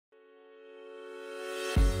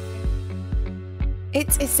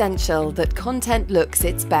It's essential that content looks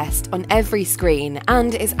its best on every screen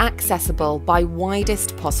and is accessible by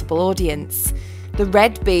widest possible audience. The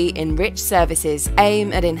Red Bee Enrich services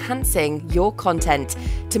aim at enhancing your content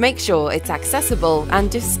to make sure it's accessible and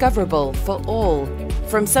discoverable for all.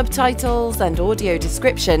 From subtitles and audio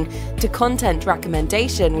description to content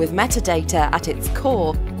recommendation with metadata at its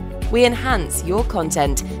core, we enhance your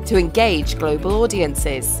content to engage global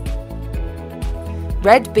audiences.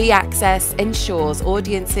 Red Bee Access ensures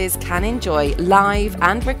audiences can enjoy live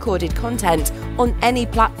and recorded content on any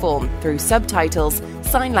platform through subtitles,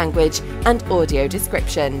 sign language, and audio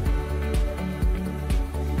description.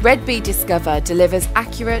 Red Bee Discover delivers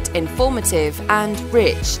accurate, informative, and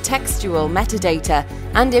rich textual metadata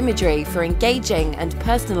and imagery for engaging and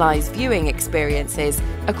personalised viewing experiences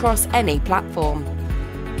across any platform.